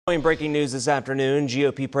Breaking news this afternoon,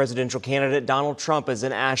 GOP presidential candidate Donald Trump is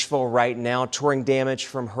in Asheville right now touring damage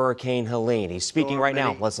from Hurricane Helene. He's speaking right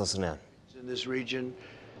now. Let's listen in. In this region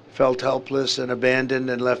felt helpless and abandoned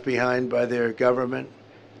and left behind by their government.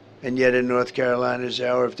 And yet in North Carolina's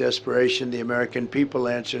hour of desperation, the American people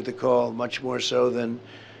answered the call, much more so than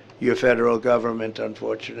your federal government,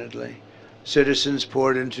 unfortunately. Citizens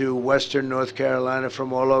poured into western North Carolina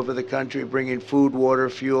from all over the country, bringing food, water,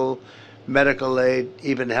 fuel, medical aid,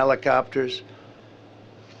 even helicopters,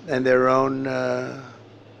 and their own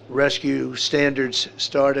rescue standards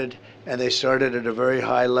started, and they started at a very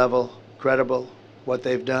high level, credible, what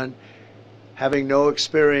they've done. Having no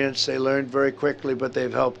experience, they learned very quickly, but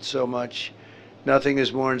they've helped so much. Nothing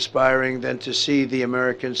is more inspiring than to see the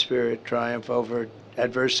American spirit triumph over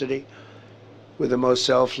adversity with the most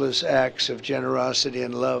selfless acts of generosity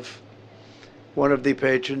and love. One of the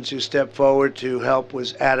patrons who stepped forward to help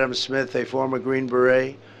was Adam Smith, a former Green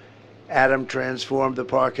Beret. Adam transformed the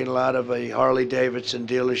parking lot of a Harley-Davidson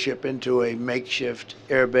dealership into a makeshift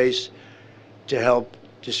airbase to help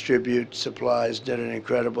distribute supplies. Did an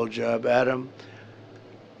incredible job. Adam,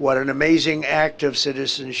 what an amazing act of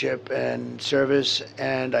citizenship and service.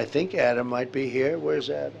 And I think Adam might be here. Where's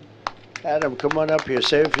Adam? Adam, come on up here.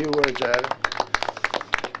 Say a few words, Adam.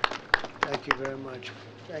 Thank you very much.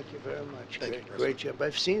 Thank you very much. Great job.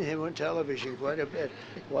 I've seen him on television quite a bit.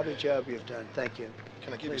 What a job you've done. Thank you.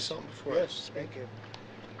 Can I give you something before I speak? speak? You.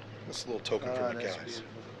 This little token from the guys. Beautiful.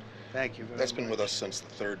 Thank you very much. That's been with us since the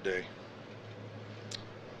third day.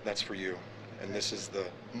 That's for you. And this is the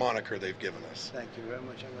moniker they've given us. Thank you very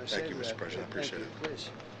much. I'm going to Thank say you, Mr. that. President. I appreciate Thank you. Please.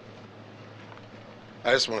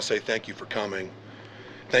 I just want to say thank you for coming.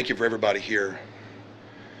 Thank you for everybody here.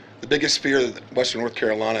 The biggest fear that Western North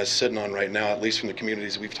Carolina is sitting on right now, at least from the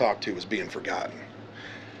communities we've talked to, is being forgotten.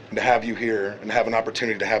 And to have you here and have an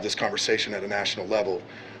opportunity to have this conversation at a national level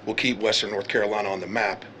will keep Western North Carolina on the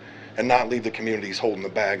map and not leave the communities holding the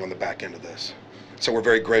bag on the back end of this. So we're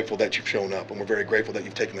very grateful that you've shown up, and we're very grateful that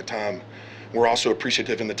you've taken the time. We're also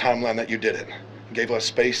appreciative in the timeline that you did it. You gave us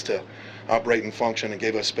space to operate and function and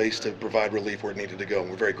gave us space to provide relief where it needed to go.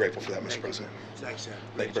 And we're very grateful for that, Mr. President. Thanks, sir.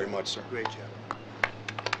 Thank you very much, sir. Great job.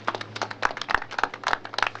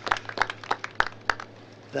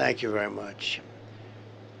 Thank you very much.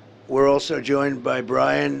 We're also joined by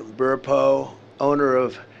Brian Burpo, owner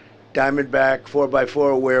of Diamondback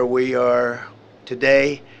 4x4, where we are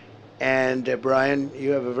today. And Brian,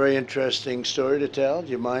 you have a very interesting story to tell. Do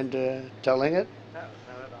you mind telling it? No, not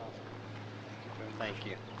at all. Thank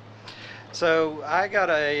you. So I got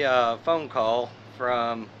a phone call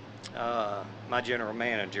from my general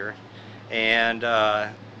manager, and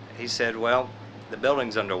he said, well, the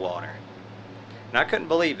building's underwater. And I couldn't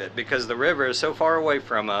believe it because the river is so far away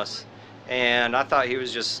from us, and I thought he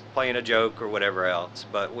was just playing a joke or whatever else.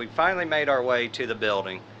 But we finally made our way to the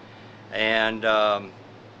building, and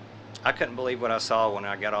I couldn't believe what I saw when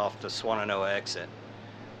I got off the Swannanoa exit.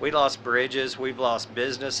 We lost bridges, we've lost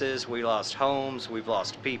businesses, we lost homes, we've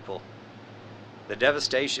lost people. The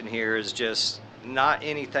devastation here is just not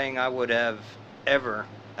anything I would have ever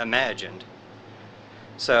imagined.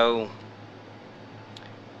 So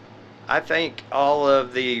I thank all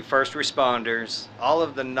of the first responders, all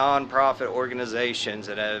of the nonprofit organizations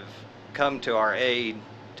that have come to our aid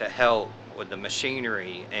to help with the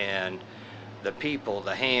machinery and the people,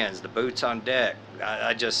 the hands, the boots on deck.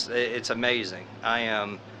 It's amazing. I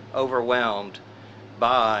am overwhelmed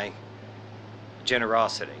by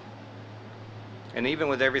generosity. And even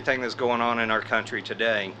with everything that's going on in our country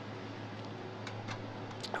today,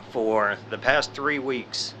 for the past 3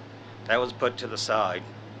 weeks, that was put to the side.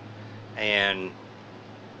 And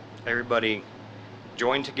everybody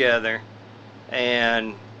joined together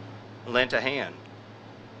and lent a hand.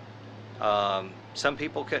 Some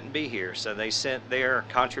people couldn't be here, so they sent their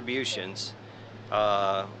contributions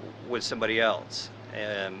with somebody else,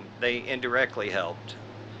 and they indirectly helped.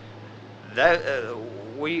 That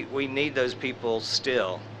we need those people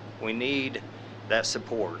still. We need that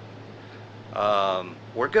support.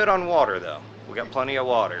 We're good on water, though. We got plenty of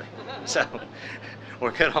water, so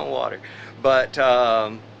we're good on water. But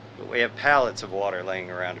we have pallets of water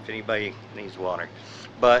laying around if anybody needs water.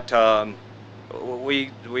 But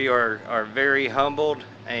we are very humbled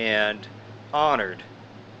and honored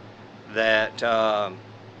that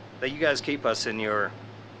that you guys keep us in your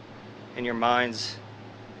minds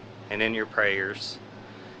and in your prayers.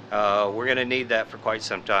 We're going to need that for quite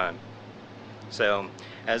some time. So,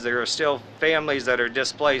 as there are still families that are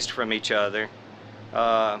displaced from each other,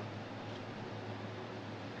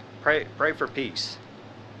 pray for peace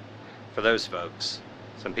for those folks,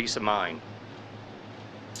 some peace of mind.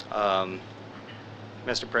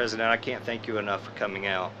 Mr. President, I can't thank you enough for coming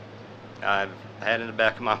out. I've had in the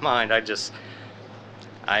back of my mind,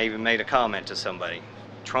 I even made a comment to somebody.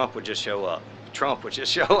 Trump would just show up. Trump would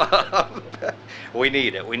just show up. We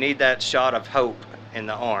need it. We need that shot of hope in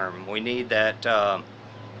the arm. We need that,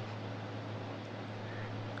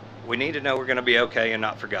 we need to know we're going to be okay and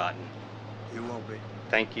not forgotten. You won't be.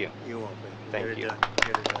 Thank you. You won't be. Thank Get it you. done.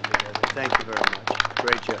 Get it done together. Thank you very much.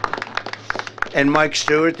 Great job. And Mike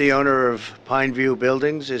Stewart, the owner of Pineview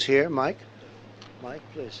Buildings, is here. Mike? Mike,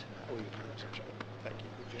 please. Thank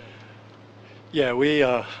you. Yeah, we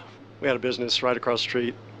had a business right across the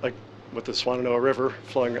street, like with the Shenandoah River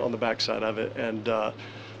flowing on the backside of it, and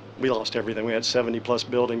we lost everything. We had 70 plus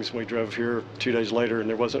buildings, and we drove here 2 days later, and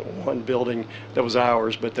there wasn't one building that was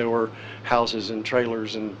ours, but there were houses and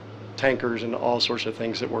trailers and tankers and all sorts of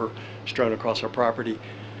things that were strewn across our property.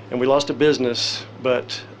 And we lost a business,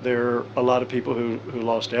 but there are a lot of people who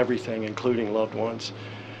lost everything, including loved ones.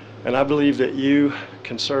 And I believe that you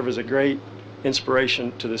can serve as a great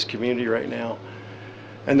inspiration to this community right now.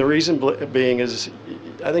 And the reason being is,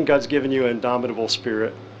 I think God's given you an indomitable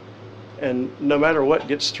spirit. And no matter what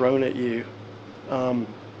gets thrown at you,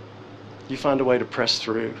 you find a way to press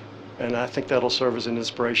through. And I think that'll serve as an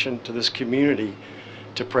inspiration to this community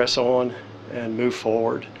to press on and move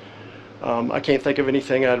forward. I can't think of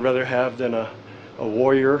anything I'd rather have than a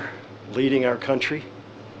warrior leading our country,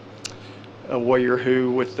 a warrior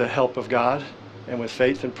who, with the help of God and with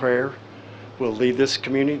faith and prayer, will lead this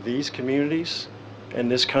community, these communities,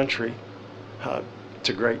 and this country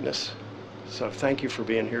to greatness. So thank you for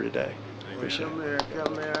being here today. Appreciate it.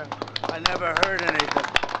 Come here. I never heard anything.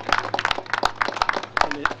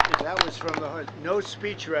 That was from the heart. No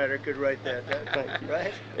speechwriter could write that. Thank you.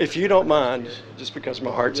 Right? If you don't mind, just because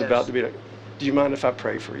my heart's Yes. about to be, do you mind if I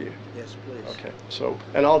pray for you? Yes, please. Okay. So,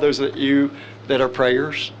 and all those that are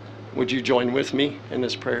prayers, would you join with me in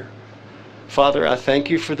this prayer? Father, I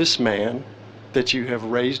thank you for this man that you have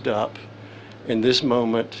raised up in this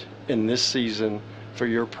moment, in this season, for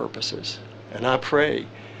your purposes. And I pray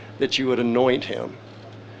that you would anoint him,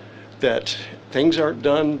 that things aren't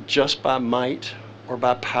done just by might or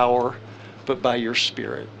by power, but by your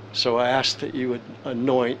Spirit. So I ask that you would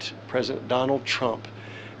anoint President Donald Trump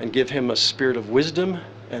and give him a spirit of wisdom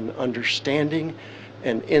and understanding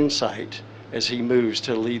and insight as he moves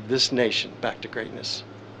to lead this nation back to greatness.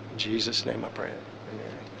 In Jesus' name I pray.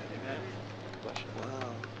 Amen. Bless you.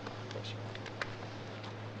 Wow.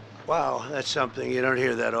 Wow, that's something you don't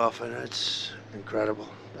hear that often. It's incredible.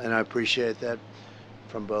 And I appreciate that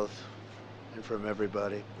from both and from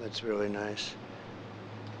everybody. That's really nice.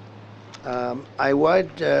 I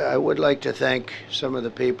would like to thank some of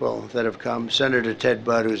the people that have come. Senator Ted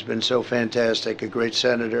Budd, who's been so fantastic, a great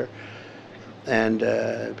senator, and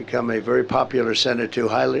become a very popular senator,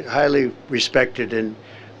 highly respected in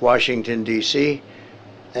Washington, D.C.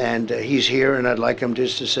 And he's here, and I'd like him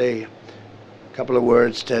just to say a couple of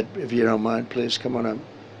words. Ted, if you don't mind, please come on up.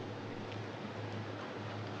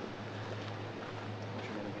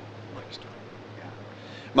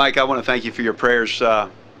 Mike, I want to thank you for your prayers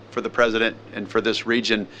for the president and for this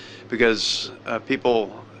region, because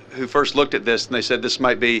people who first looked at this and they said this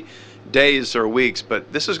might be days or weeks,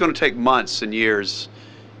 but this is going to take months and years.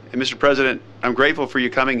 And Mr. President, I'm grateful for you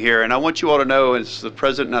coming here, and I want you all to know, as the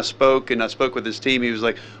president and I spoke with his team, he was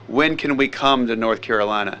like, when can we come to North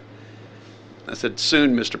Carolina? I said,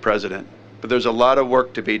 soon, Mr. President, but there's a lot of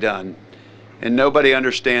work to be done, and nobody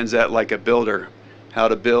understands that like a builder, how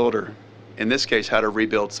to build, or in this case, how to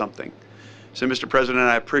rebuild something. So, Mr. President,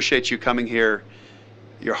 I appreciate you coming here,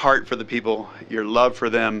 your heart for the people, your love for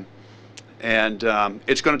them, and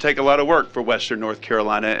it's going to take a lot of work for Western North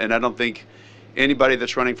Carolina, and I don't think anybody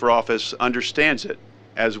that's running for office understands it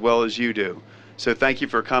as well as you do. So thank you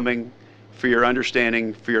for coming, for your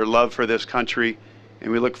understanding, for your love for this country,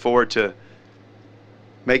 and we look forward to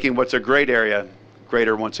making what's a great area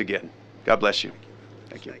greater once again. God bless you.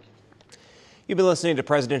 Thank you. You've been listening to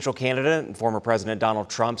presidential candidate and former President Donald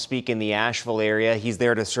Trump speak in the Asheville area. He's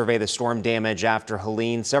there to survey the storm damage after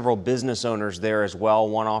Helene. Several business owners there as well,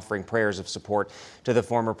 one offering prayers of support to the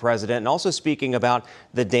former president, and also speaking about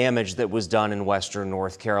the damage that was done in Western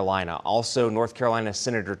North Carolina. Also, North Carolina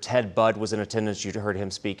Senator Ted Budd was in attendance. You heard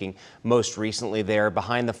him speaking most recently there.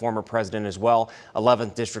 Behind the former president as well,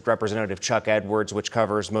 11th District Representative Chuck Edwards, which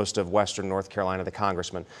covers most of Western North Carolina, the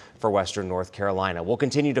congressman for Western North Carolina. We'll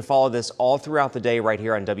continue to follow this all throughout the day right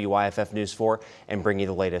here on WYFF News 4 and bring you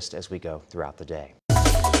the latest as we go throughout the day.